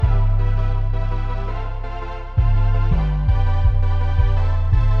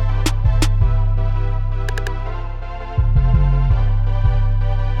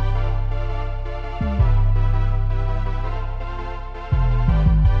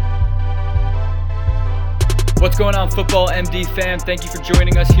What's going on, Football MD fam? Thank you for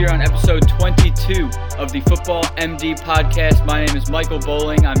joining us here on episode 22 of the Football MD podcast. My name is Michael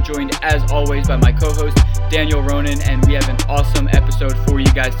Bowling. I'm joined, as always, by my co-host, Daniel Ronan, and we have an awesome episode for you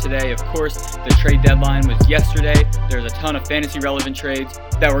guys today. Of course, the trade deadline was yesterday. There's a ton of fantasy-relevant trades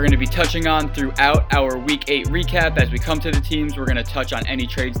that we're going to be touching on throughout our Week 8 recap. As we come to the teams, we're going to touch on any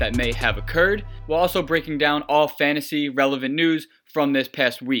trades that may have occurred, while also breaking down all fantasy-relevant news from this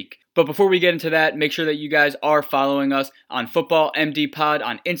past week. But before we get into that, make sure that you guys are following us on Football MD Pod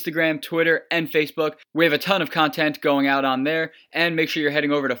on Instagram, Twitter, and Facebook. We have a ton of content going out on there, and make sure you're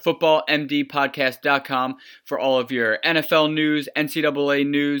heading over to footballmdpodcast.com for all of your NFL news, NCAA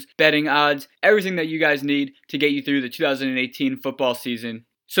news, betting odds, everything that you guys need to get you through the 2018 football season.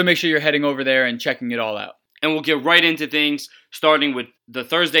 So make sure you're heading over there and checking it all out. And we'll get right into things, starting with the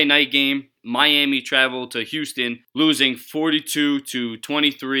Thursday night game. Miami traveled to Houston, losing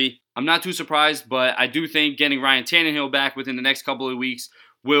 42-23. I'm not too surprised, but I do think getting Ryan Tannehill back within the next couple of weeks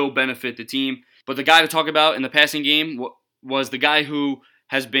will benefit the team. But the guy to talk about in the passing game was the guy who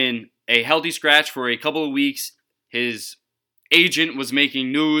has been a healthy scratch for a couple of weeks. His agent was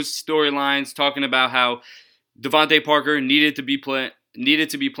making news storylines talking about how Devontae Parker needed to be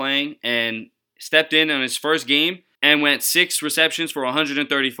playing and stepped in on his first game and went 6 receptions for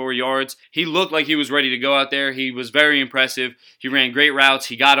 134 yards. He looked like he was ready to go out there. He was very impressive. He ran great routes.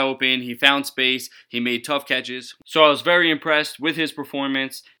 He got open. He found space. He made tough catches. So I was very impressed with his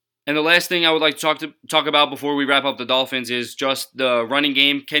performance. And the last thing I would like to talk about before we wrap up the Dolphins is just the running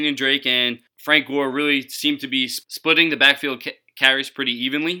game. Kenyon Drake and Frank Gore really seem to be splitting the backfield carries pretty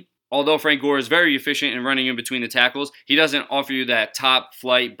evenly. Although Frank Gore is very efficient in running in between the tackles, he doesn't offer you that top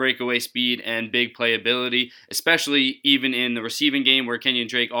flight breakaway speed and big playability, especially even in the receiving game where Kenyon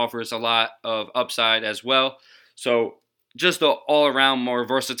Drake offers a lot of upside as well. So just an all-around more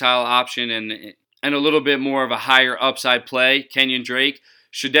versatile option and a little bit more of a higher upside play. Kenyon Drake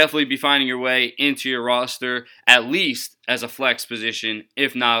should definitely be finding your way into your roster, at least as a flex position,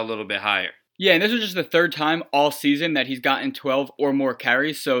 if not a little bit higher. Yeah, and this was just the third time all season that he's gotten 12 or more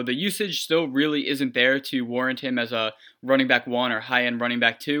carries, so the usage still really isn't there to warrant him as a running back 1 or high-end running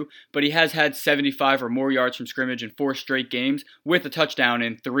back 2, but he has had 75 or more yards from scrimmage in 4 straight games with a touchdown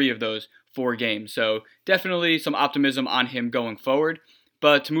in 3 of those 4 games, so definitely some optimism on him going forward.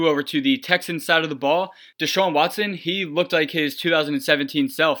 But to move over to the Texans side of the ball, Deshaun Watson, he looked like his 2017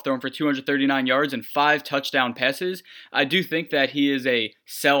 self, throwing for 239 yards and 5 touchdown passes. I do think that he is a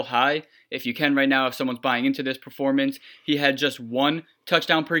sell high. If you can right now, if someone's buying into this performance, he had just 1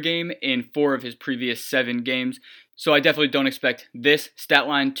 touchdown per game in 4 of his previous 7 games. So I definitely don't expect this stat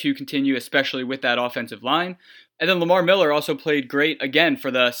line to continue, especially with that offensive line. And then Lamar Miller also played great again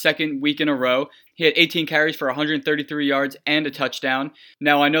for the second week in a row. He had 18 carries for 133 yards and a touchdown.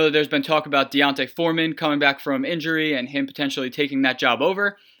 Now, I know that there's been talk about D'Onta Foreman coming back from injury and him potentially taking that job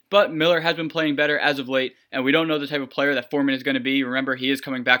over, but Miller has been playing better as of late, and we don't know the type of player that Foreman is going to be. Remember, he is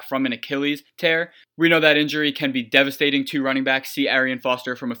coming back from an Achilles tear. We know that injury can be devastating to running backs. See Arian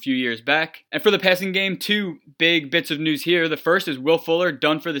Foster from a few years back. And for the passing game, 2 big bits of news here. The first is Will Fuller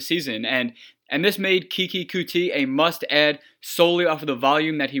done for the season, and this made Keke Coutee a must-add solely off of the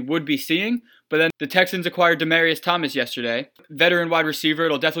volume that he would be seeing. But then the Texans acquired Demaryius Thomas yesterday. Veteran wide receiver,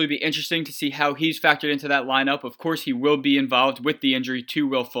 it'll definitely be interesting to see how he's factored into that lineup. Of course, he will be involved with the injury to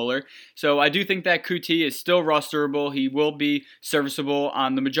Will Fuller. So I do think that Coutee is still rosterable. He will be serviceable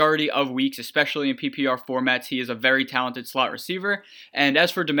on the majority of weeks, especially in PPR formats. He is a very talented slot receiver. And as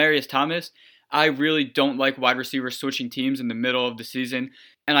for Demaryius Thomas, I really don't like wide receivers switching teams in the middle of the season.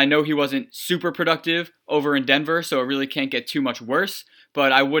 And I know he wasn't super productive over in Denver, so it really can't get too much worse.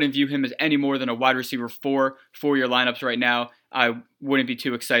 But I wouldn't view him as any more than a wide receiver 4 for your lineups right now. I wouldn't be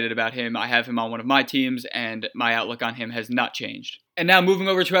too excited about him. I have him on one of my teams, and my outlook on him has not changed. And now moving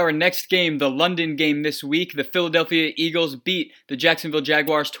over to our next game, the London game this week. The Philadelphia Eagles beat the Jacksonville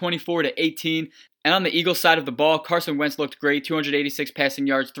Jaguars 24-18. And on the Eagles side of the ball, Carson Wentz looked great. 286 passing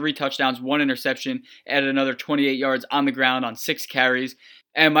yards, 3 touchdowns, 1 interception. Added another 28 yards on the ground on 6 carries.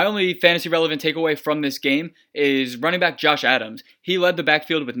 And my only fantasy-relevant takeaway from this game is running back Josh Adams. He led the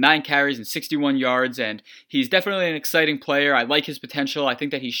backfield with 9 carries and 61 yards, and he's definitely an exciting player. I like his potential. I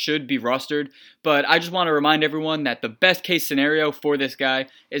think that he should be rostered. But I just want to remind everyone that the best-case scenario for this guy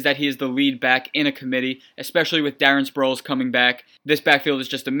is that he is the lead back in a committee, especially with Darren Sproles coming back. This backfield is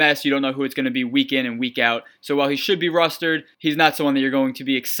just a mess. You don't know who it's going to be week in and week out. So while he should be rostered, he's not someone that you're going to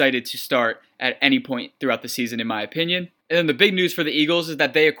be excited to start at any point throughout the season, in my opinion. And then the big news for the Eagles is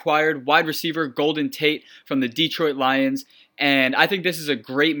that they acquired wide receiver Golden Tate from the Detroit Lions. And I think this is a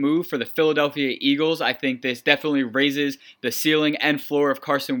great move for the Philadelphia Eagles. I think this definitely raises the ceiling and floor of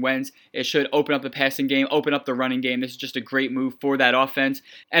Carson Wentz. It should open up the passing game, open up the running game. This is just a great move for that offense.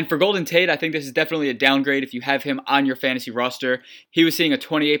 And for Golden Tate, I think this is definitely a downgrade if you have him on your fantasy roster. He was seeing a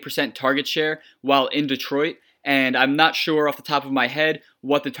 28% target share while in Detroit. And I'm not sure off the top of my head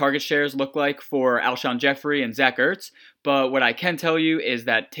what the target shares look like for Alshon Jeffrey and Zach Ertz, but what I can tell you is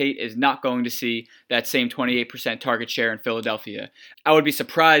that Tate is not going to see that same 28% target share in Philadelphia. I would be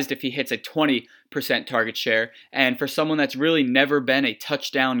surprised if he hits a 20% target share, and for someone that's really never been a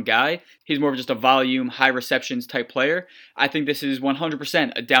touchdown guy, he's more of just a volume, high receptions type player. I think this is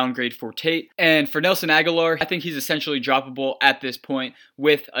 100% a downgrade for Tate. And for Nelson Aguilar, I think he's essentially droppable at this point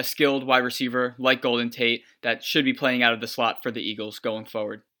with a skilled wide receiver like Golden Tate that should be playing out of the slot for the Eagles going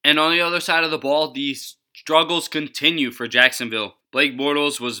forward. And on the other side of the ball, the struggles continue for Jacksonville. Blake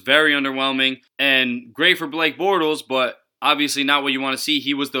Bortles was very underwhelming, and great for Blake Bortles, but obviously not what you want to see.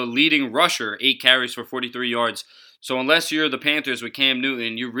 He was the leading rusher, 8 carries for 43 yards. So unless you're the Panthers with Cam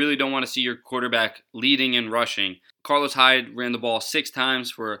Newton, you really don't want to see your quarterback leading and rushing. Carlos Hyde ran the ball 6 times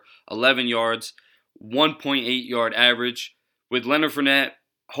for 11 yards, 1.8 yard average. With Leonard Fournette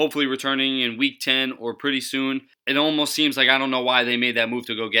hopefully returning in week 10 or pretty soon, it almost seems like I don't know why they made that move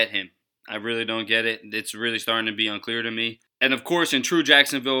to go get him. I really don't get it. It's really starting to be unclear to me. And of course, in true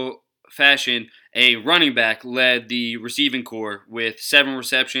Jacksonville fashion, a running back led the receiving corps with 7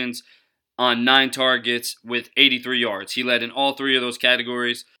 receptions on 9 targets with 83 yards. He led in all 3 of those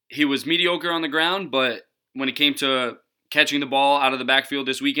categories. He was mediocre on the ground, but when it came to catching the ball out of the backfield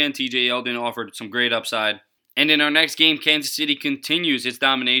this weekend, TJ Yeldon offered some great upside. And in our next game, Kansas City continues its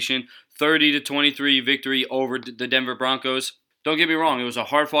domination, 30-23 victory over the Denver Broncos. Don't get me wrong, it was a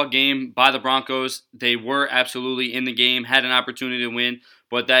hard-fought game by the Broncos. They were absolutely in the game, had an opportunity to win,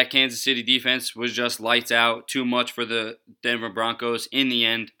 but that Kansas City defense was just lights out, too much for the Denver Broncos in the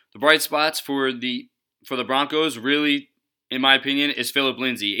end. The bright spots for the Broncos really, in my opinion, is Phillip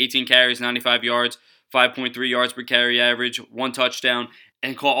Lindsay. 18 carries, 95 yards, 5.3 yards per carry average, 1 touchdown,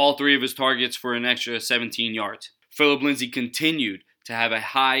 and caught all 3 of his targets for an extra 17 yards. Phillip Lindsay continued to have a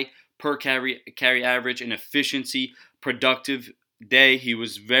high per carry average and efficiency, productive day. He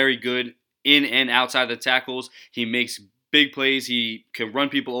was very good in and outside the tackles. He makes big plays. He can run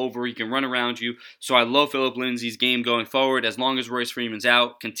people over. He can run around you. So I love Phillip Lindsay's game going forward. As long as Royce Freeman's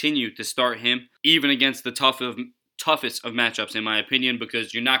out, continue to start him, even against the toughest of matchups, in my opinion,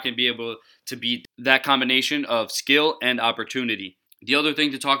 because you're not going to be able to beat that combination of skill and opportunity. The other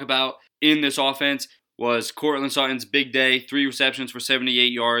thing to talk about in this offense was Courtland Sutton's big day, 3 receptions for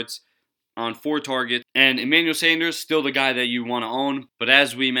 78 yards on 4 targets. And Emmanuel Sanders, still the guy that you want to own. But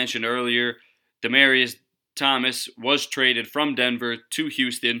as we mentioned earlier, Demaryius Thomas was traded from Denver to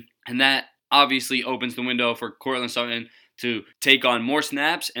Houston. And that obviously opens the window for Courtland Sutton to take on more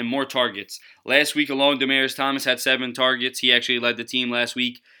snaps and more targets. Last week alone, Demaryius Thomas had 7 targets. He actually led the team last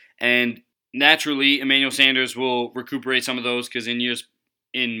week. And naturally, Emmanuel Sanders will recuperate some of those because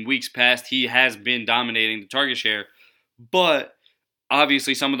in weeks past, he has been dominating the target share. But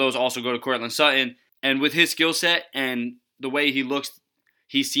obviously, some of those also go to Courtland Sutton. And with his skill set and the way he looks,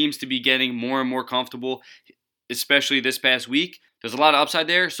 he seems to be getting more and more comfortable, especially this past week. There's a lot of upside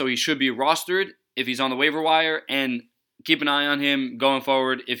there, so he should be rostered if he's on the waiver wire. And keep an eye on him going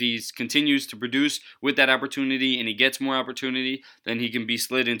forward. If he continues to produce with that opportunity and he gets more opportunity, then he can be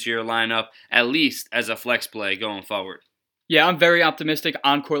slid into your lineup, at least as a flex play going forward. Yeah, I'm very optimistic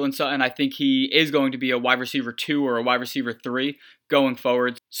on Courtland Sutton. I think he is going to be a wide receiver 2 or a wide receiver 3 going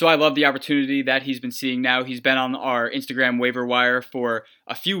forward. So I love the opportunity that he's been seeing now. He's been on our Instagram waiver wire for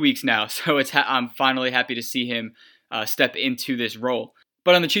a few weeks now, so I'm finally happy to see him step into this role.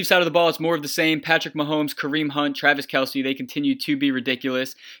 But on the Chiefs side of the ball, it's more of the same. Patrick Mahomes, Kareem Hunt, Travis Kelce, they continue to be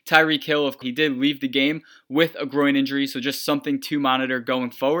ridiculous. Tyreek Hill, he did leave the game with a groin injury, so just something to monitor going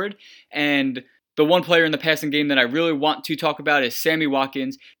forward. And the one player in the passing game that I really want to talk about is Sammy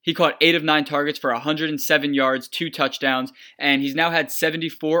Watkins. He caught 8 of 9 targets for 107 yards, 2 touchdowns, and he's now had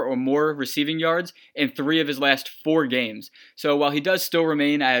 74 or more receiving yards in 3 of his last 4 games. So while he does still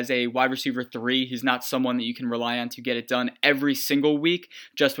remain as a wide receiver 3, he's not someone that you can rely on to get it done every single week,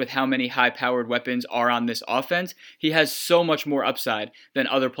 just with how many high-powered weapons are on this offense. He has so much more upside than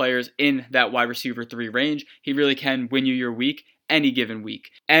other players in that wide receiver 3 range. He really can win you your week any given week.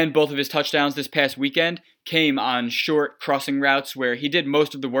 And both of his touchdowns this past weekend came on short crossing routes where he did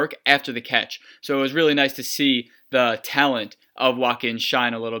most of the work after the catch. So it was really nice to see the talent of Watkins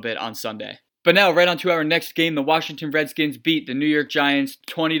shine a little bit on Sunday. But now, right on to our next game. The Washington Redskins beat the New York Giants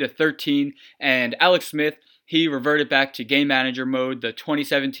 20-13, and Alex Smith, he reverted back to game manager mode. The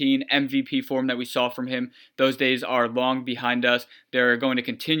 2017 MVP form that we saw from him, those days are long behind us. They're going to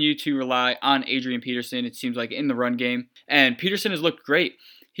continue to rely on Adrian Peterson, it seems like, in the run game. And Peterson has looked great.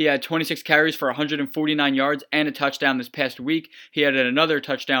 He had 26 carries for 149 yards and a touchdown this past week. He had another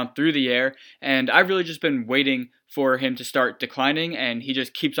touchdown through the air, and I've really just been waiting for him to start declining, and he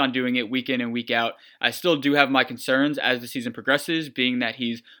just keeps on doing it week in and week out. I still do have my concerns as the season progresses, being that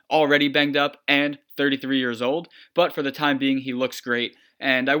he's already banged up and 33 years old, but for the time being, he looks great.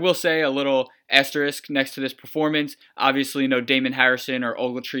 And I will say a little asterisk next to this performance. Obviously, no Damon Harrison or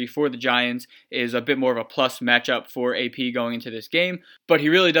Ogletree for the Giants is a bit more of a plus matchup for AP going into this game. But he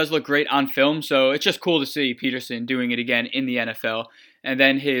really does look great on film, so it's just cool to see Peterson doing it again in the NFL. And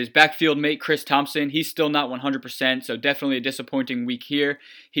then his backfield mate, Chris Thompson, he's still not 100%, so definitely a disappointing week here.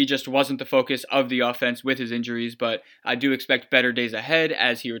 He just wasn't the focus of the offense with his injuries, but I do expect better days ahead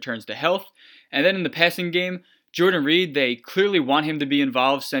as he returns to health. And then in the passing game, Jordan Reed, they clearly want him to be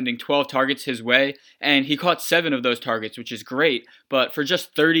involved, sending 12 targets his way, and he caught 7 of those targets, which is great, but for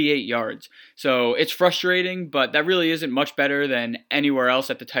just 38 yards. So it's frustrating, but that really isn't much better than anywhere else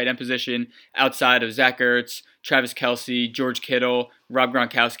at the tight end position outside of Zach Ertz, Travis Kelce, George Kittle, Rob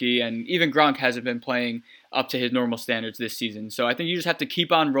Gronkowski, and even Gronk hasn't been playing up to his normal standards this season. So I think you just have to keep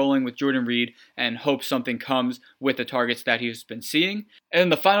on rolling with Jordan Reed and hope something comes with the targets that he's been seeing.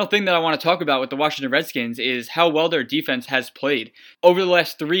 And the final thing that I want to talk about with the Washington Redskins is how well their defense has played. Over the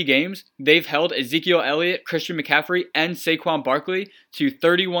last 3 games, they've held Ezekiel Elliott, Christian McCaffrey, and Saquon Barkley to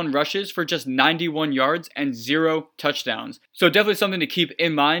 31 rushes for just 91 yards and 0 touchdowns. So definitely something to keep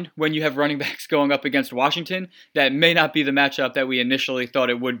in mind when you have running backs going up against Washington. That may not be the matchup that we initially thought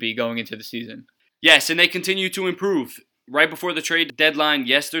it would be going into the season. Yes, and they continue to improve. Right before the trade deadline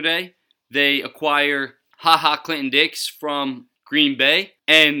yesterday, they acquire HaHa Clinton Dix from Green Bay.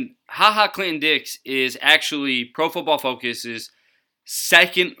 And HaHa Clinton Dix is actually Pro Football Focus's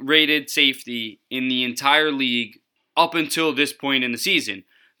second-rated safety in the entire league up until this point in the season.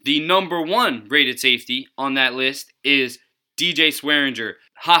 The number 1 rated safety on that list is DJ Swearinger,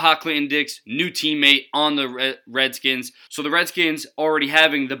 HaHa Clinton Dix, new teammate on the Redskins. So the Redskins already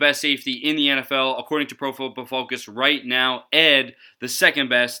having the best safety in the NFL, according to Pro Football Focus right now, Ed, the second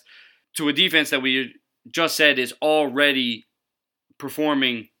best, to a defense that we just said is already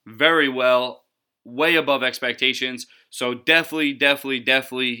performing very well, way above expectations. So definitely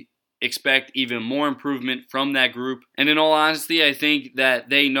expect even more improvement from that group. And in all honesty, I think that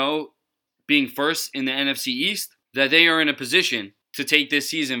they know, being first in the NFC East, that they are in a position to take this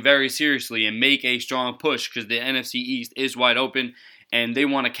season very seriously and make a strong push because the NFC East is wide open and they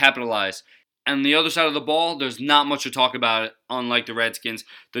want to capitalize. On the other side of the ball, there's not much to talk about, unlike the Redskins.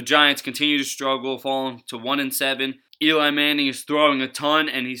 The Giants continue to struggle, falling to 1-7. Eli Manning is throwing a ton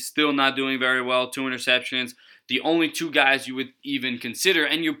and he's still not doing very well, 2 interceptions. The only 2 guys you would even consider,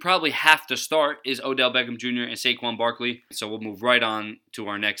 and you probably have to start, is Odell Beckham Jr. and Saquon Barkley. So we'll move right on to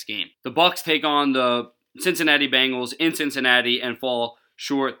our next game. The Bucs take on the Cincinnati Bengals in Cincinnati and fall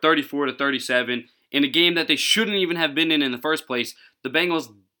short 34-37 in a game that they shouldn't even have been in the first place. The Bengals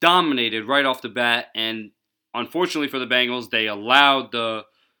dominated right off the bat, and unfortunately for the Bengals, they allowed the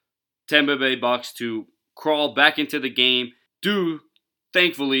Tampa Bay Bucs to crawl back into the game due,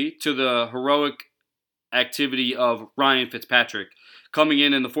 thankfully, to the heroic activity of Ryan Fitzpatrick, coming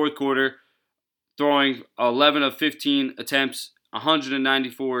in the fourth quarter, throwing 11 of 15 attempts,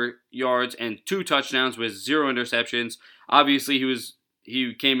 194 yards and 2 touchdowns with 0 interceptions. Obviously,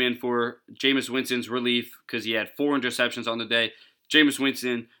 he came in for Jameis Winston's relief because he had 4 interceptions on the day. Jameis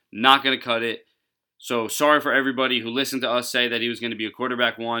Winston not going to cut it. So sorry for everybody who listened to us say that he was going to be a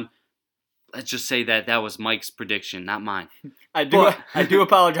quarterback 1. Let's just say that was Mike's prediction, not mine. I do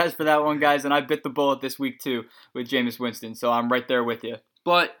apologize for that one, guys, and I bit the bullet this week too with Jameis Winston, so I'm right there with you.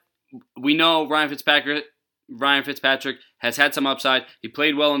 But we know Ryan Fitzpatrick has had some upside. He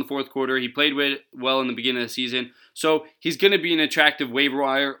played well in the fourth quarter. He played well in the beginning of the season. So he's going to be an attractive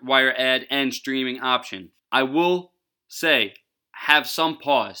waiver wire add and streaming option. I will say, have some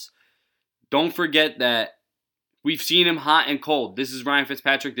pause. Don't forget that we've seen him hot and cold. This is Ryan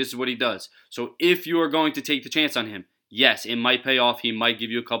Fitzpatrick. This is what he does. So if you are going to take the chance on him, yes, it might pay off. He might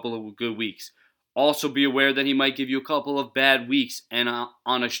give you a couple of good weeks. Also be aware that he might give you a couple of bad weeks. And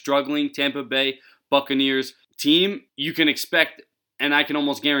on a struggling Tampa Bay Buccaneers team, you can expect, and I can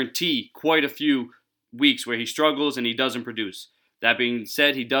almost guarantee, quite a few weeks where he struggles and he doesn't produce. That being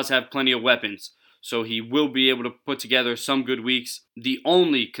said, he does have plenty of weapons, so he will be able to put together some good weeks. The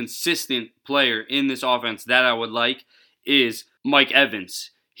only consistent player in this offense that I would like is Mike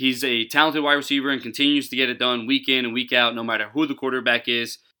Evans. He's a talented wide receiver and continues to get it done week in and week out, no matter who the quarterback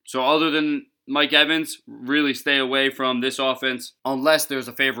is. So other than Mike Evans, really stay away from this offense unless there's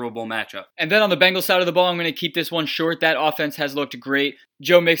a favorable matchup. And then on the Bengals side of the ball, I'm going to keep this one short. That offense has looked great.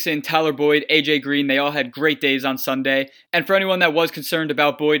 Joe Mixon, Tyler Boyd, AJ Green, they all had great days on Sunday. And for anyone that was concerned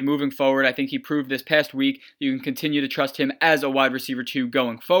about Boyd moving forward, I think he proved this past week you can continue to trust him as a wide receiver 2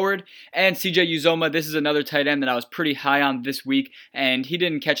 going forward. And CJ Uzomah, this is another tight end that I was pretty high on this week, and he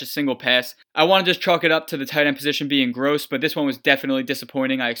didn't catch a single pass. I want to just chalk it up to the tight end position being gross, but this one was definitely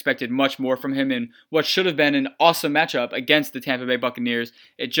disappointing. I expected much more from him in what should have been an awesome matchup against the Tampa Bay Buccaneers.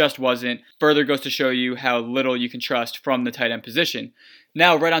 It just wasn't. Further goes to show you how little you can trust from the tight end position.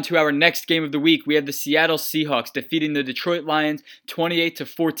 Now, right on to our next game of the week, we have the Seattle Seahawks defeating the Detroit Lions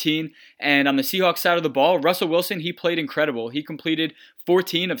 28-14. And on the Seahawks side of the ball, Russell Wilson, he played incredible. He completed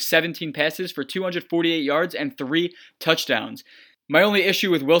 14 of 17 passes for 248 yards and 3 touchdowns. My only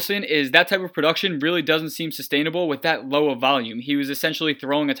issue with Wilson is that type of production really doesn't seem sustainable with that low of volume. He was essentially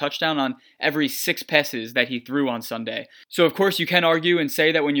throwing a touchdown on every 6 passes that he threw on Sunday. So of course you can argue and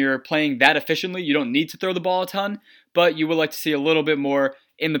say that when you're playing that efficiently, you don't need to throw the ball a ton, but you would like to see a little bit more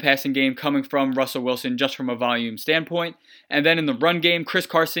in the passing game coming from Russell Wilson just from a volume standpoint. And then in the run game, Chris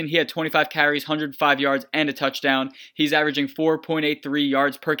Carson, he had 25 carries, 105 yards, and a touchdown. He's averaging 4.83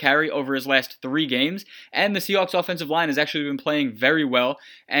 yards per carry over his last 3 games. And the Seahawks offensive line has actually been playing very well,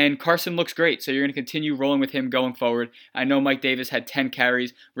 and Carson looks great, so you're going to continue rolling with him going forward. I know Mike Davis had 10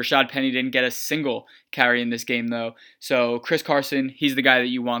 carries. Rashad Penny didn't get a single carry in this game, though. So Chris Carson, he's the guy that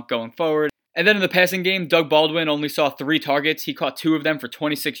you want going forward. And then in the passing game, Doug Baldwin only saw 3 targets. He caught 2 of them for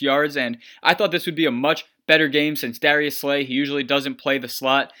 26 yards, and I thought this would be a much better game since Darius Slay, he usually doesn't play the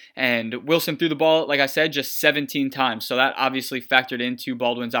slot, and Wilson threw the ball, like I said, just 17 times, so that obviously factored into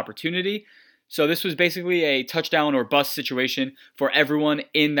Baldwin's opportunity. So this was basically a touchdown or bust situation for everyone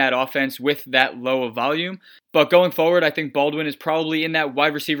in that offense with that low of volume. But going forward, I think Baldwin is probably in that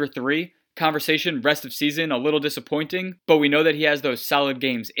wide receiver 3 conversation rest of season. A little disappointing, but we know that he has those solid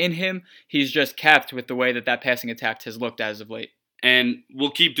games in him. He's just capped with the way that passing attack has looked as of late. And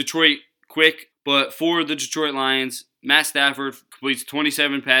we'll keep Detroit quick, but for the Detroit Lions, Matt Stafford completes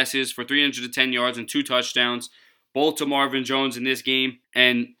 27 passes for 310 yards and 2 touchdowns, both to Marvin Jones in this game.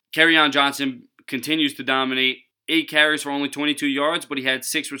 And Kerryon Johnson continues to dominate. 8 carries for only 22 yards, but he had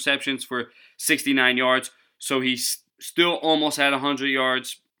 6 receptions for 69 yards. So he still almost had 100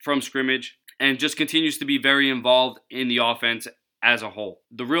 yards from scrimmage, and just continues to be very involved in the offense as a whole.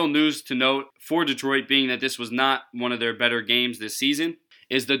 The real news to note for Detroit, being that this was not one of their better games this season,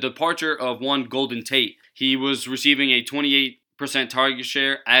 is the departure of one Golden Tate. He was receiving a 28% target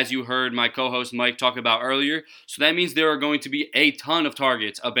share, as you heard my co-host Mike talk about earlier. So that means there are going to be a ton of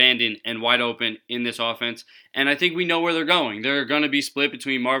targets abandoned and wide open in this offense. And I think we know where they're going. They're going to be split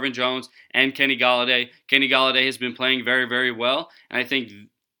between Marvin Jones and Kenny Golladay. Kenny Golladay has been playing very, very well, and I think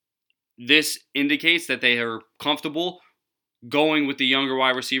this indicates that they are comfortable going with the younger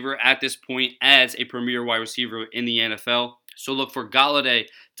wide receiver at this point as a premier wide receiver in the NFL. So look for Golladay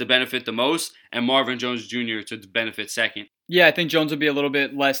to benefit the most and Marvin Jones Jr. to benefit second. Yeah, I think Jones will be a little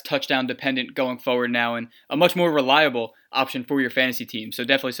bit less touchdown dependent going forward now and a much more reliable option for your fantasy team. So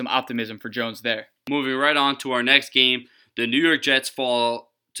definitely some optimism for Jones there. Moving right on to our next game, the New York Jets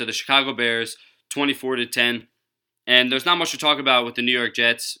fall to the Chicago Bears 24-10. And there's not much to talk about with the New York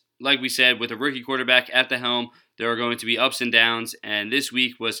Jets. Like we said, with a rookie quarterback at the helm, there are going to be ups and downs, and this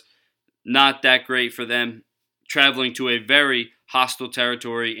week was not that great for them, traveling to a very hostile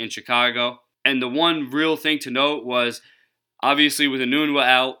territory in Chicago. And the one real thing to note was, obviously with Enunwa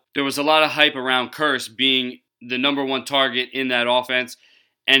out, there was a lot of hype around Kearse being the number 1 target in that offense,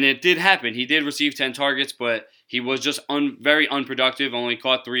 and it did happen. He did receive 10 targets, but he was just very unproductive, only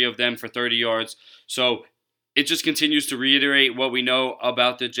caught 3 of them for 30 yards. So it just continues to reiterate what we know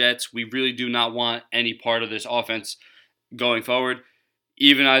about the Jets. We really do not want any part of this offense going forward.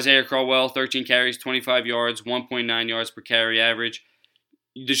 Even Isaiah Crowell, 13 carries, 25 yards, 1.9 yards per carry average.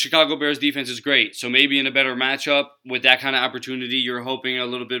 The Chicago Bears defense is great, so maybe in a better matchup with that kind of opportunity, you're hoping a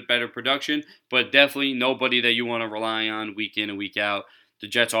little bit better production, but definitely nobody that you want to rely on week in and week out. The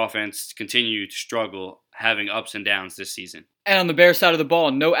Jets offense continue to struggle, having ups and downs this season. And on the Bears side of the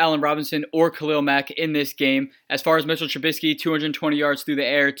ball, no Allen Robinson or Khalil Mack in this game. As far as Mitchell Trubisky, 220 yards through the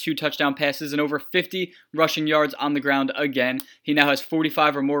air, 2 touchdown passes, and over 50 rushing yards on the ground again. He now has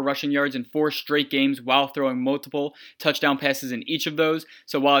 45 or more rushing yards in 4 straight games while throwing multiple touchdown passes in each of those.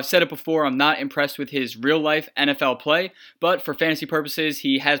 So while I've said it before, I'm not impressed with his real-life NFL play, but for fantasy purposes,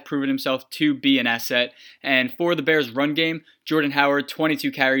 he has proven himself to be an asset. And for the Bears' run game, Jordan Howard,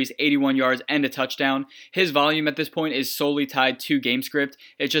 22 carries, 81 yards, and a touchdown. His volume at this point is solely tied to game script.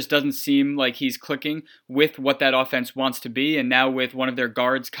 It just doesn't seem like he's clicking with what that offense wants to be. And now with one of their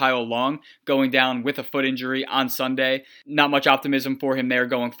guards, Kyle Long, going down with a foot injury on Sunday, not much optimism for him there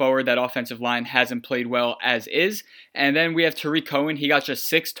going forward. That offensive line hasn't played well as is. And then we have Tariq Cohen. He got just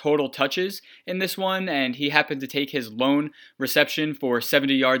 6 total touches in this one, and he happened to take his lone reception for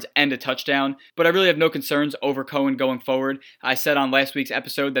 70 yards and a touchdown. But I really have no concerns over Cohen going forward. I said on last week's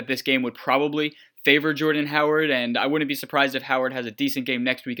episode that this game would probably favor Jordan Howard, and I wouldn't be surprised if Howard has a decent game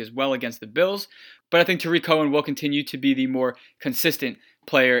next week as well against the Bills. But I think Tariq Cohen will continue to be the more consistent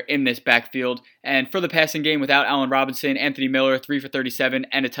player in this backfield. And for the passing game, without Allen Robinson, Anthony Miller, 3 for 37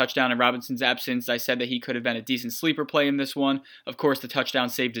 and a touchdown in Robinson's absence. I said that he could have been a decent sleeper play in this one. Of course, the touchdown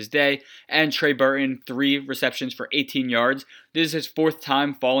saved his day. And Trey Burton, 3 receptions for 18 yards. This is his 4th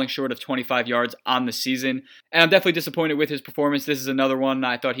time falling short of 25 yards on the season. And I'm definitely disappointed with his performance. This is another one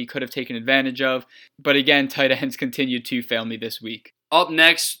I thought he could have taken advantage of. But again, tight ends continued to fail me this week. Up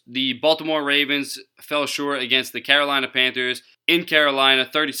next, the Baltimore Ravens fell short against the Carolina Panthers in Carolina,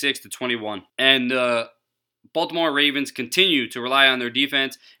 36-21. And the Baltimore Ravens continue to rely on their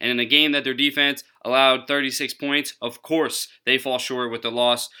defense, and in a game that their defense allowed 36 points, of course, they fall short with the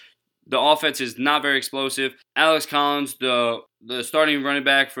loss. The offense is not very explosive. Alex Collins, the starting running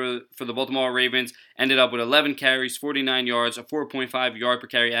back for the Baltimore Ravens, ended up with 11 carries, 49 yards, a 4.5 yard per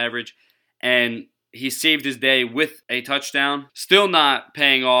carry average, and he saved his day with a touchdown. Still not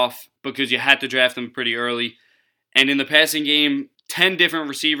paying off because you had to draft him pretty early. And in the passing game, 10 different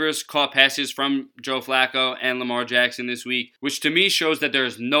receivers caught passes from Joe Flacco and Lamar Jackson this week, which to me shows that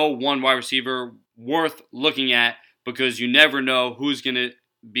there's no one wide receiver worth looking at because you never know who's going to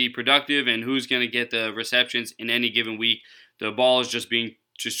be productive and who's going to get the receptions in any given week. The ball is just being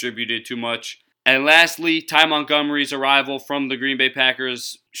distributed too much. And lastly, Ty Montgomery's arrival from the Green Bay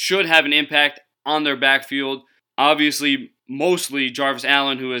Packers should have an impact on their backfield. Obviously, mostly Jarvis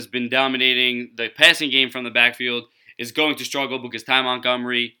Allen, who has been dominating the passing game from the backfield, is going to struggle because Ty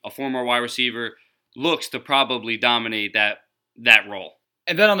Montgomery, a former wide receiver, looks to probably dominate that role.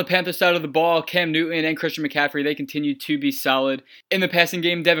 And then on the Panthers side of the ball, Cam Newton and Christian McCaffrey, they continue to be solid. In the passing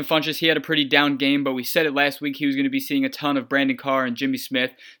game, Devin Funchess, he had a pretty down game, but we said it last week he was going to be seeing a ton of Brandon Carr and Jimmy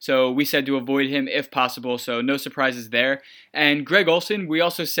Smith, so we said to avoid him if possible, so no surprises there. And Greg Olsen, we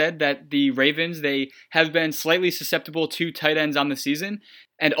also said that the Ravens, they have been slightly susceptible to tight ends on the season,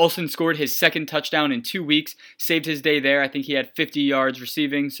 and Olsen scored his 2nd touchdown in 2 weeks, saved his day there. I think he had 50 yards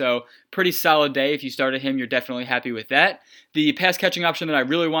receiving, so pretty solid day. If you started him, you're definitely happy with that. The pass-catching option that I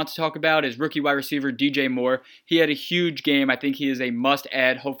really want to talk about is rookie wide receiver DJ Moore. He had a huge game. I think he is a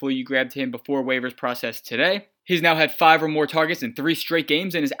must-add. Hopefully you grabbed him before waivers process today. He's now had 5 or more targets in 3 straight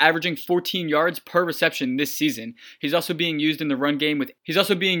games and is averaging 14 yards per reception this season. He's also being used in the run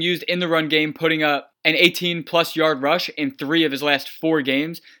game putting up an 18-plus yard rush in 3 of his last 4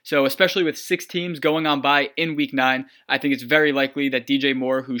 games. So especially with 6 teams going on bye in Week 9, I think it's very likely that DJ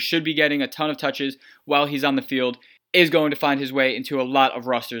Moore, who should be getting a ton of touches while he's on the field, is going to find his way into a lot of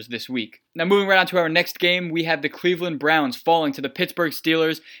rosters this week. Now moving right on to our next game, we have the Cleveland Browns falling to the Pittsburgh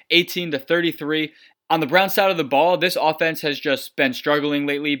Steelers 18-33. On the Browns side of the ball, this offense has just been struggling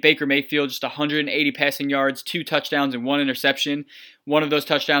lately. Baker Mayfield, just 180 passing yards, 2 touchdowns, and 1 interception. One of those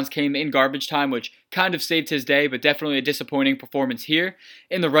touchdowns came in garbage time, which kind of saved his day, but definitely a disappointing performance here.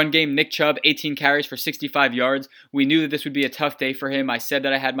 In the run game, Nick Chubb, 18 carries for 65 yards. We knew that this would be a tough day for him. I said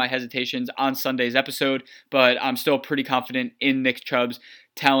that I had my hesitations on Sunday's episode, but I'm still pretty confident in Nick Chubb's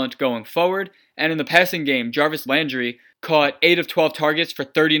talent going forward. And in the passing game, Jarvis Landry caught 8 of 12 targets for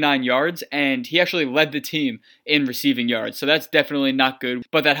 39 yards, and he actually led the team in receiving yards. So that's definitely not good,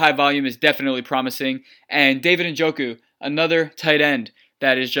 but that high volume is definitely promising. And David Njoku, another tight end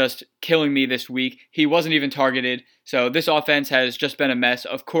that is just killing me this week. He wasn't even targeted, so this offense has just been a mess.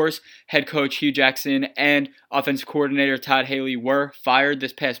 Of course, head coach Hugh Jackson and offensive coordinator Todd Haley were fired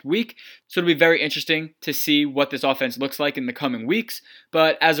this past week, so it'll be very interesting to see what this offense looks like in the coming weeks.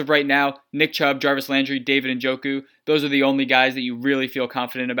 But as of right now, Nick Chubb, Jarvis Landry, David Njoku, those are the only guys that you really feel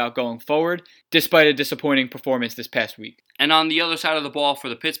confident about going forward, despite a disappointing performance this past week. And on the other side of the ball for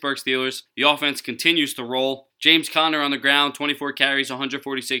the Pittsburgh Steelers, the offense continues to roll. James Conner on the ground, 24 carries,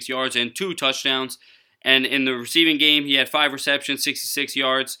 146 yards, and 2 touchdowns. And in the receiving game, he had 5 receptions, 66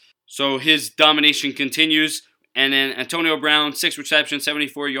 yards. So his domination continues. And then Antonio Brown, 6 receptions,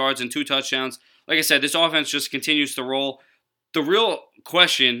 74 yards, and 2 touchdowns. Like I said, this offense just continues to roll. The real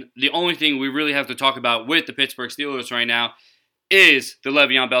question, the only thing we really have to talk about with the Pittsburgh Steelers right now is the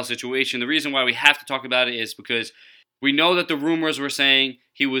Le'Veon Bell situation. The reason why we have to talk about it is because we know that the rumors were saying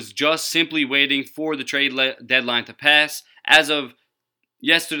he was just simply waiting for the trade deadline to pass. As of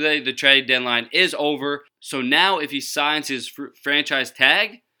yesterday the trade deadline is over. So now if he signs his franchise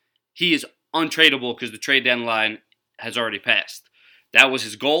tag, he is untradeable because the trade deadline has already passed. That was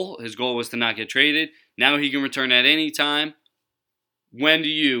his goal. His goal was to not get traded. Now he can return at any time. When do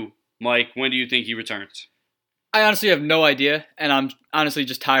you think he returns? I honestly have no idea, and I'm honestly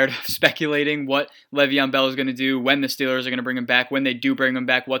just tired of speculating what Le'Veon Bell is going to do, when the Steelers are going to bring him back, when they do bring him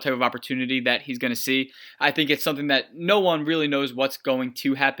back, what type of opportunity that he's going to see. I think it's something that no one really knows what's going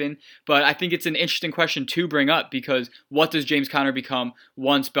to happen, but I think it's an interesting question to bring up because what does James Conner become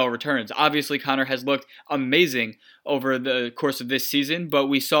once Bell returns? Obviously, Conner has looked amazing over the course of this season, but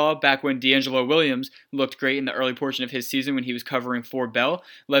we saw back when D'Angelo Williams looked great in the early portion of his season when he was covering for Bell,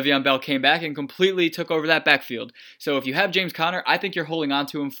 Le'Veon Bell came back and completely took over that backfield. So if you have James Conner, I think you're holding on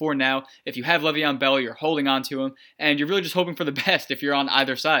to him for now. If you have Le'Veon Bell, you're holding on to him, and you're really just hoping for the best if you're on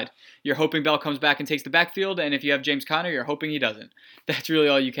either side. You're hoping Bell comes back and takes the backfield, and if you have James Conner, you're hoping he doesn't. That's really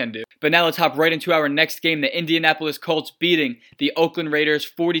all you can do. But now let's hop right into our next game, the Indianapolis Colts beating the Oakland Raiders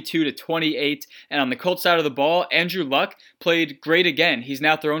 42-28. And on the Colts side of the ball, Andrew Luck played great again. He's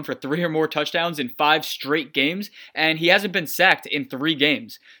now thrown for 3 or more touchdowns in 5 straight games, and he hasn't been sacked in 3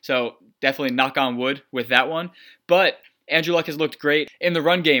 games. So definitely knock on wood with that one. But Andrew Luck has looked great. In the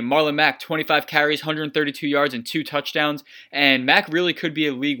run game, Marlon Mack, 25 carries, 132 yards, and 2 touchdowns. And Mack really could be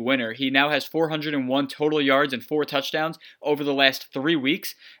a league winner. He now has 401 total yards and 4 touchdowns over the last 3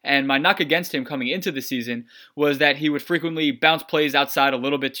 weeks. And my knock against him coming into the season was that he would frequently bounce plays outside a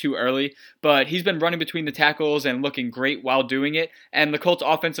little bit too early. But he's been running between the tackles and looking great while doing it. And the Colts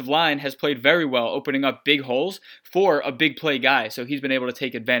offensive line has played very well, opening up big holes for a big play guy. So he's been able to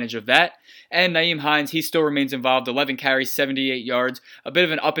take advantage of that. And Nyheim Hines, he still remains involved, 11 carries, 78 yards. A bit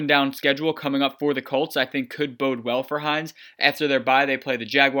of an up and down schedule coming up for the Colts, I think could bode well for Hines. After their bye, they play the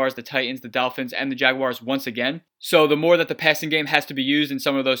Jaguars, the Titans, the Dolphins, and the Jaguars once again. So the more that the passing game has to be used in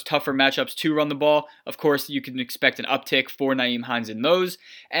some of those tougher matchups to run the ball, of course you can expect an uptick for Nyheim Hines in those.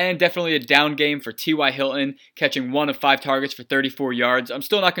 And definitely a down game for T.Y. Hilton, catching 1 of 5 targets for 34 yards. I'm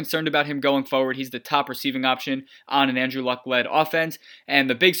still not concerned about him going forward. He's the top receiving option on an Andrew Luck-led offense. And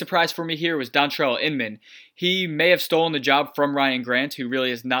the big surprise for me here was Dontrelle Inman. He may have stolen the job from Ryan Grant, who really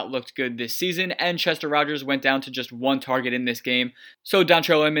has not looked good this season, and Chester Rogers went down to just 1 target in this game. So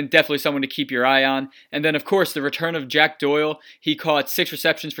Dontrelle Inman, definitely someone to keep your eye on. And then, of course, the return of Jack Doyle. He caught 6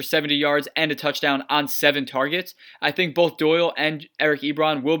 receptions for 70 yards and a touchdown on 7 targets. I think both Doyle and Eric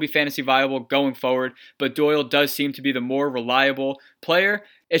Ebron will be fantasy viable going forward, but Doyle does seem to be the more reliable player.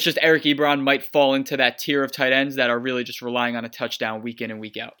 It's just Eric Ebron might fall into that tier of tight ends that are really just relying on a touchdown week in and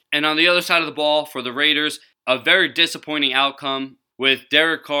week out. And on the other side of the ball for the Raiders, a very disappointing outcome with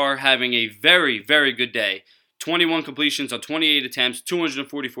Derek Carr having a very, very good day. 21 completions on 28 attempts,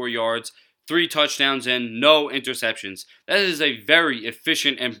 244 yards, 3 touchdowns, and no interceptions. That is a very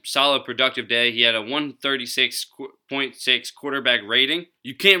efficient and solid productive day. He had a 136.6 quarterback rating.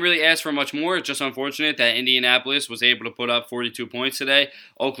 You can't really ask for much more. It's just unfortunate that Indianapolis was able to put up 42 points today.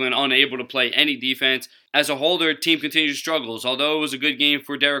 Oakland unable to play any defense. As a whole, their team continues to struggle. Although it was a good game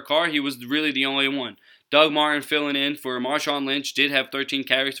for Derek Carr, he was really the only one. Doug Martin filling in for Marshawn Lynch did have 13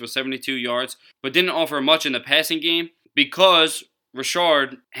 carries for 72 yards, but didn't offer much in the passing game because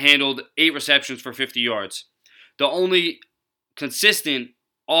Rashard handled 8 receptions for 50 yards. The only consistent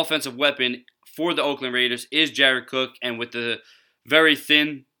offensive weapon for the Oakland Raiders is Jared Cook, and with the very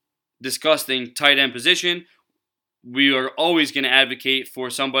thin, disgusting tight end position, we are always going to advocate for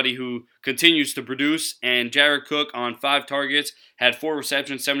somebody who continues to produce, and Jared Cook on 5 targets had 4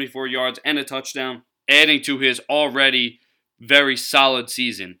 receptions, 74 yards, and a touchdown, adding to his already very solid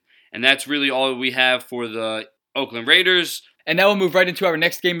season. And that's really all we have for the Oakland Raiders. And now we'll move right into our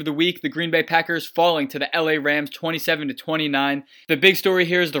next game of the week, the Green Bay Packers falling to the LA Rams 27-29. The big story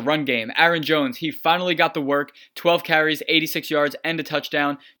here is the run game. Aaron Jones, he finally got the work, 12 carries, 86 yards, and a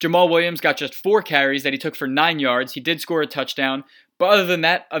touchdown. Jamal Williams got just 4 carries that he took for 9 yards. He did score a touchdown. But other than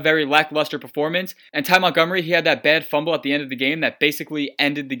that, a very lackluster performance. And Ty Montgomery, he had that bad fumble at the end of the game that basically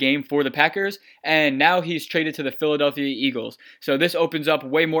ended the game for the Packers. And now he's traded to the Philadelphia Eagles. So this opens up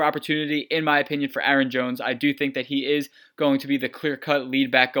way more opportunity, in my opinion, for Aaron Jones. I do think that he is going to be the clear-cut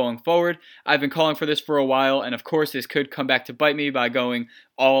lead back going forward. I've been calling for this for a while, and of course this could come back to bite me by going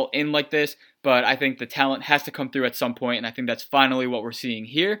all in like this. But I think the talent has to come through at some point, and I think that's finally what we're seeing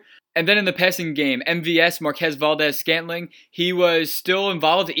here. And then in the passing game, MVS, Marquez Valdez-Scantling, he was still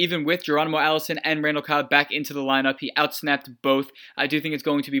involved even with Geronimo Allison and Randall Cobb back into the lineup. He outsnapped both. I do think it's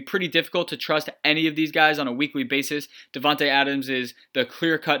going to be pretty difficult to trust any of these guys on a weekly basis. Davante Adams is the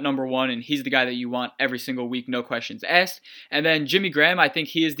clear-cut number one, and he's the guy that you want every single week, no questions asked. And then Jimmy Graham, I think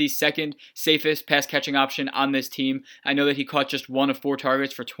he is the second safest pass-catching option on this team. I know that he caught just 1 of 4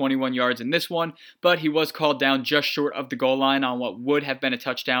 targets for 21 yards in this one, but he was called down just short of the goal line on what would have been a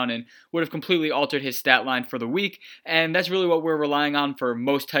touchdown and would have completely altered his stat line for the week, and that's really what we're relying on for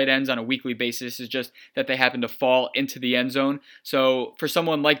most tight ends on a weekly basis, is just that they happen to fall into the end zone. So for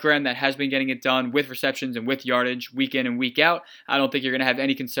someone like Graham that has been getting it done with receptions and with yardage week in and week out, I don't think you're going to have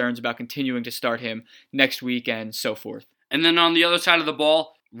any concerns about continuing to start him next week and so forth. And then on the other side of the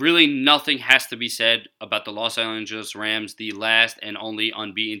ball, really nothing has to be said about the Los Angeles Rams, the last and only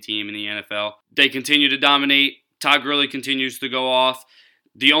unbeaten team in the NFL. They continue to dominate. Todd Gurley continues to go off.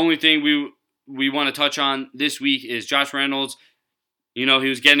 The only thing we want to touch on this week is Josh Reynolds. You know, he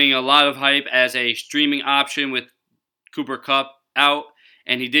was getting a lot of hype as a streaming option with Cooper Kupp out,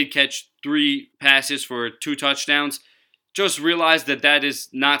 and he did catch 3 passes for 2 touchdowns. Just realize that that is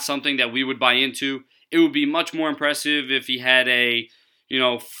not something that we would buy into. It would be much more impressive if he had a,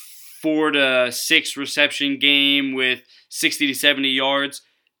 4 to 6 reception game with 60 to 70 yards.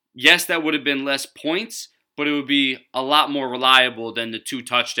 Yes, that would have been less points, but it would be a lot more reliable than the 2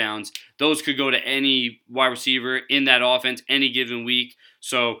 touchdowns. Those could go to any wide receiver in that offense any given week.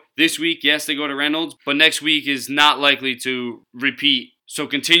 So this week, yes, they go to Reynolds, but next week is not likely to repeat. So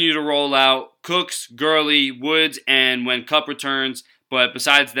continue to roll out Cooks, Gurley, Woods, and when Kupp returns. But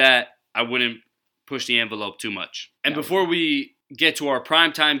besides that, I wouldn't push the envelope too much. And before we get to our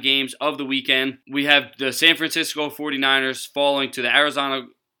primetime games of the weekend, we have the San Francisco 49ers falling to the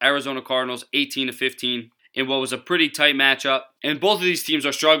Arizona Cardinals 18-15. In what was a pretty tight matchup. And both of these teams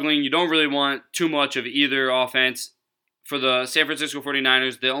are struggling. You don't really want too much of either offense. For the San Francisco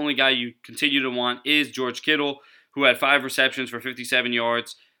 49ers, the only guy you continue to want is George Kittle, who had 5 receptions for 57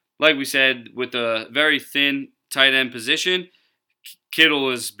 yards. Like we said, with a very thin tight end position, Kittle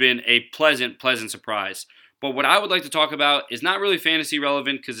has been a pleasant surprise. But what I would like to talk about is not really fantasy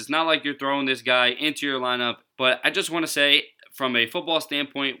relevant because it's not like you're throwing this guy into your lineup. But I just want to say, from a football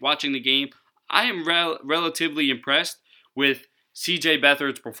standpoint, watching the game, I am relatively impressed with C.J.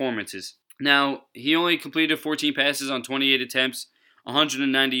 Beathard's performances. Now, he only completed 14 passes on 28 attempts,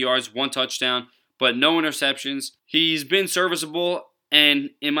 190 yards, 1 touchdown, but no interceptions. He's been serviceable, and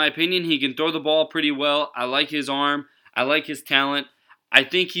in my opinion, he can throw the ball pretty well. I like his arm. I like his talent. I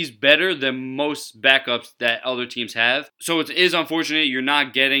think he's better than most backups that other teams have. So it is unfortunate you're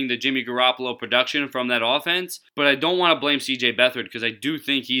not getting the Jimmy Garoppolo production from that offense. But I don't want to blame C.J. Beathard because I do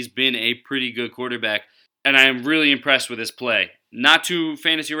think he's been a pretty good quarterback. And I am really impressed with his play. Not too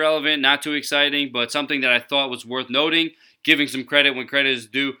fantasy relevant, not too exciting, but something that I thought was worth noting, giving some credit when credit is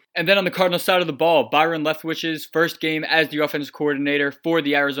due. And then on the Cardinals side of the ball, Byron Leftwich's first game as the offensive coordinator for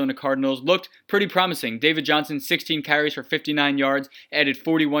the Arizona Cardinals looked pretty promising. David Johnson, 16 carries for 59 yards, added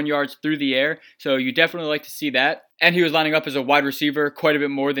 41 yards through the air, so you definitely like to see that. And he was lining up as a wide receiver quite a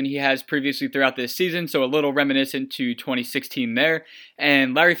bit more than he has previously throughout this season, so a little reminiscent to 2016 there.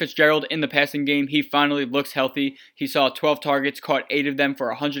 And Larry Fitzgerald in the passing game, he finally looks healthy. He saw 12 targets, caught 8 of them for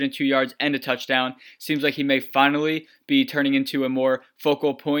 102 yards and a touchdown. Seems like he may finally be turning into a more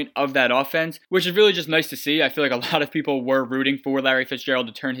focal point of that offense, which is really just nice to see. I feel like a lot of people were rooting for Larry Fitzgerald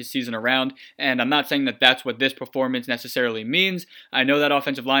to turn his season around, and I'm not saying that that's what this performance necessarily means. I know that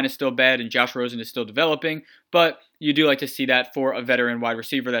offensive line is still bad and Josh Rosen is still developing, but you do like to see that for a veteran wide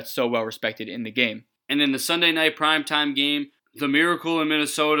receiver that's so well respected in the game. And in the Sunday night primetime game, the Miracle in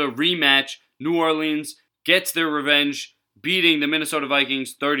Minnesota rematch, New Orleans gets their revenge, beating the Minnesota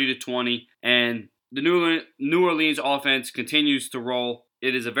Vikings 30-20, and the New Orleans offense continues to roll.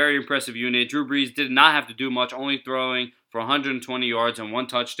 It is a very impressive unit. Drew Brees did not have to do much, only throwing for 120 yards and 1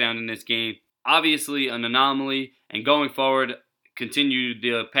 touchdown in this game. Obviously an anomaly, and going forward, continue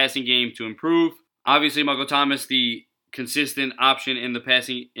the passing game to improve. Obviously, Michael Thomas, the consistent option in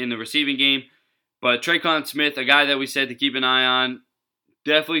the receiving game. But Tre'Quan Smith, a guy that we said to keep an eye on,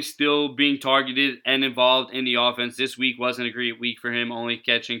 definitely still being targeted and involved in the offense. This week wasn't a great week for him, only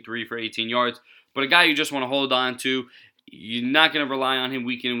catching 3 for 18 yards. But a guy you just want to hold on to. You're not going to rely on him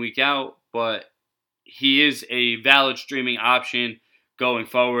week in and week out, but he is a valid streaming option going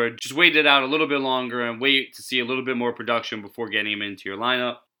forward. Just wait it out a little bit longer and wait to see a little bit more production before getting him into your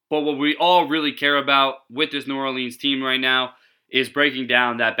lineup. But what we all really care about with this New Orleans team right now is breaking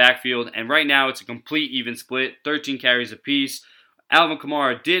down that backfield. And right now it's a complete even split, 13 carries apiece. Alvin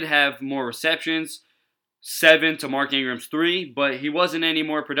Kamara did have more receptions, 7 to Mark Ingram's 3, but he wasn't any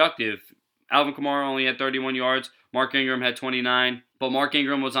more productive. Alvin Kamara only had 31 yards. Mark Ingram had 29, but Mark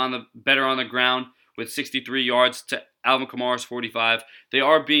Ingram was better on the ground with 63 yards to Alvin Kamara's 45. They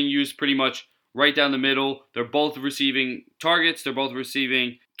are being used pretty much right down the middle. They're both receiving targets. They're both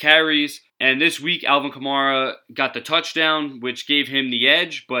receiving carries. And this week, Alvin Kamara got the touchdown, which gave him the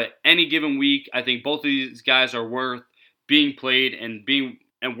edge. But any given week, I think both of these guys are worth being played and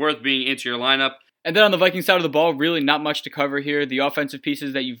worth being into your lineup. And then on the Vikings side of the ball, really not much to cover here. The offensive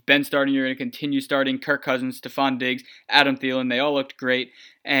pieces that you've been starting, you're going to continue starting. Kirk Cousins, Stephon Diggs, Adam Thielen, they all looked great.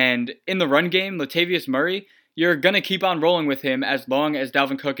 And in the run game, Latavius Murray, you're going to keep on rolling with him as long as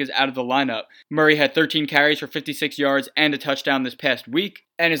Dalvin Cook is out of the lineup. Murray had 13 carries for 56 yards and a touchdown this past week,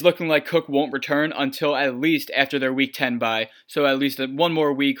 and is looking like Cook won't return until at least after their Week 10 bye. So at least one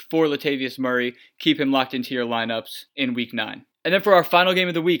more week for Latavius Murray. Keep him locked into your lineups in Week 9. And then for our final game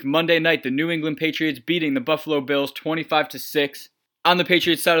of the week, Monday night, the New England Patriots beating the Buffalo Bills 25-6. On the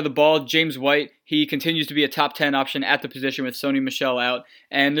Patriots side of the ball, James White, he continues to be a top 10 option at the position with Sony Michel out.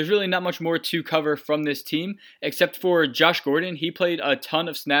 And there's really not much more to cover from this team, except for Josh Gordon. He played a ton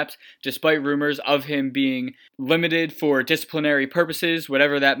of snaps, despite rumors of him being limited for disciplinary purposes,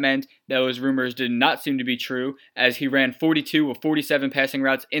 whatever that meant. Those rumors did not seem to be true, as he ran 42 of 47 passing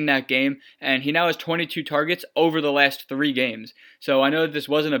routes in that game, and he now has 22 targets over the last 3 games. So I know that this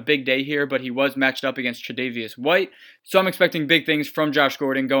wasn't a big day here, but he was matched up against Tre'Davious White, so I'm expecting big things from Josh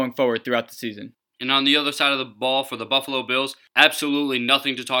Gordon going forward throughout the season. And on the other side of the ball for the Buffalo Bills, absolutely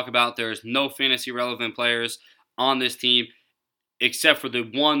nothing to talk about. There's no fantasy relevant players on this team except for the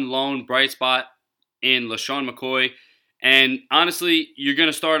one lone bright spot in LaShawn McCoy. And honestly, you're going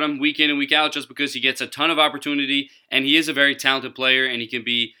to start him week in and week out just because he gets a ton of opportunity, and he is a very talented player, and he can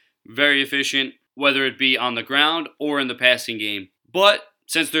be very efficient, whether it be on the ground or in the passing game. But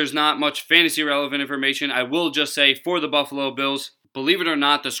since there's not much fantasy relevant information, I will just say for the Buffalo Bills, believe it or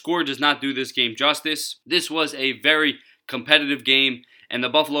not, the score does not do this game justice. This was a very competitive game, and the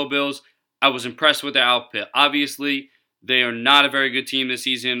Buffalo Bills, I was impressed with their output. Obviously, they are not a very good team this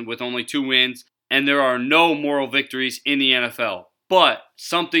season with only 2 wins, and there are no moral victories in the NFL. But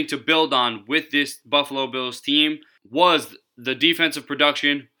something to build on with this Buffalo Bills team was the defensive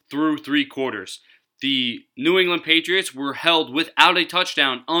production through 3 quarters. The New England Patriots were held without a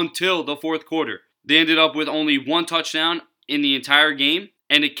touchdown until the 4th quarter. They ended up with only 1 touchdown in the entire game,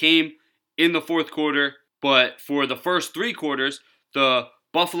 and it came in the 4th quarter. But for the first 3 quarters, the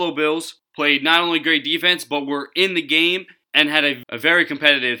Buffalo Bills played not only great defense, but were in the game and had a very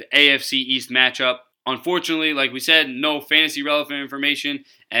competitive AFC East matchup. Unfortunately, like we said, no fantasy relevant information,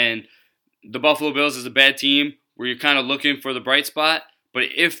 and the Buffalo Bills is a bad team where you're kind of looking for the bright spot. But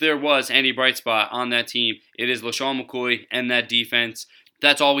if there was any bright spot on that team, it is LaShawn McCoy and that defense.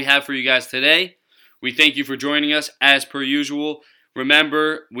 That's all we have for you guys today. We thank you for joining us as per usual.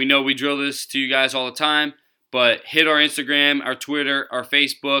 Remember, we know we drill this to you guys all the time, but hit our Instagram, our Twitter, our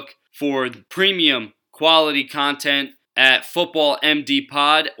Facebook for premium quality content at Football MD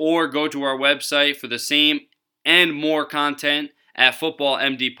Pod, or go to our website for the same and more content at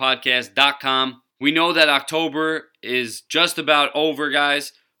footballmdpodcast.com. We know that October is just about over,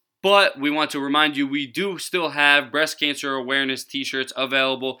 guys, but we want to remind you we do still have breast cancer awareness t-shirts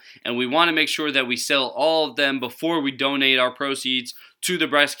available, and we want to make sure that we sell all of them before we donate our proceeds to the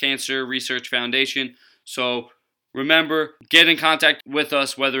Breast Cancer Research Foundation. So remember, get in contact with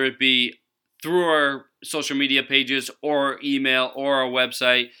us, whether it be through our social media pages or email or our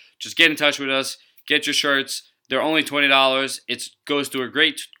website. Just get in touch with us, get your shirts. They're only $20. It goes to a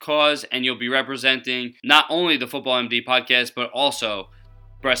great cause, and you'll be representing not only the Football MD podcast, but also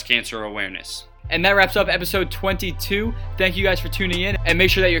breast cancer awareness. And that wraps up episode 22. Thank you guys for tuning in, and make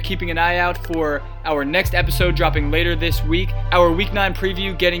sure that you're keeping an eye out for our next episode dropping later this week. Our Week 9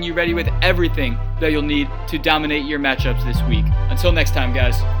 preview, getting you ready with everything that you'll need to dominate your matchups this week. Until next time,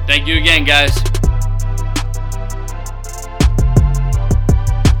 guys. Thank you again, guys.